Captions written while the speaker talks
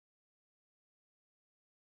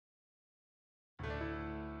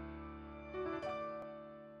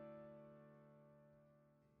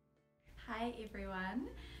Hi everyone.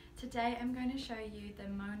 Today I'm going to show you the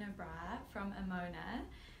Mona Bra from Amoena.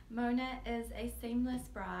 Mona is a seamless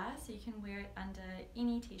bra, so you can wear it under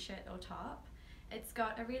any t-shirt or top. It's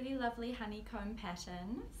got a really lovely honeycomb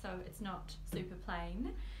pattern, so it's not super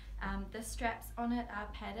plain. The straps on it are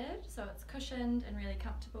padded, so it's cushioned and really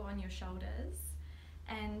comfortable on your shoulders.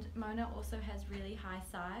 And Mona also has really high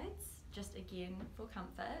sides, just again for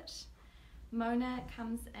comfort. Mona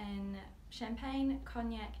comes in champagne,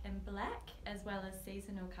 cognac and black, as well as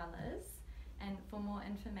seasonal colours. And for more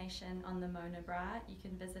information on the Mona Bra, you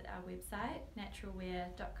can visit our website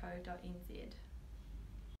naturalwear.co.nz.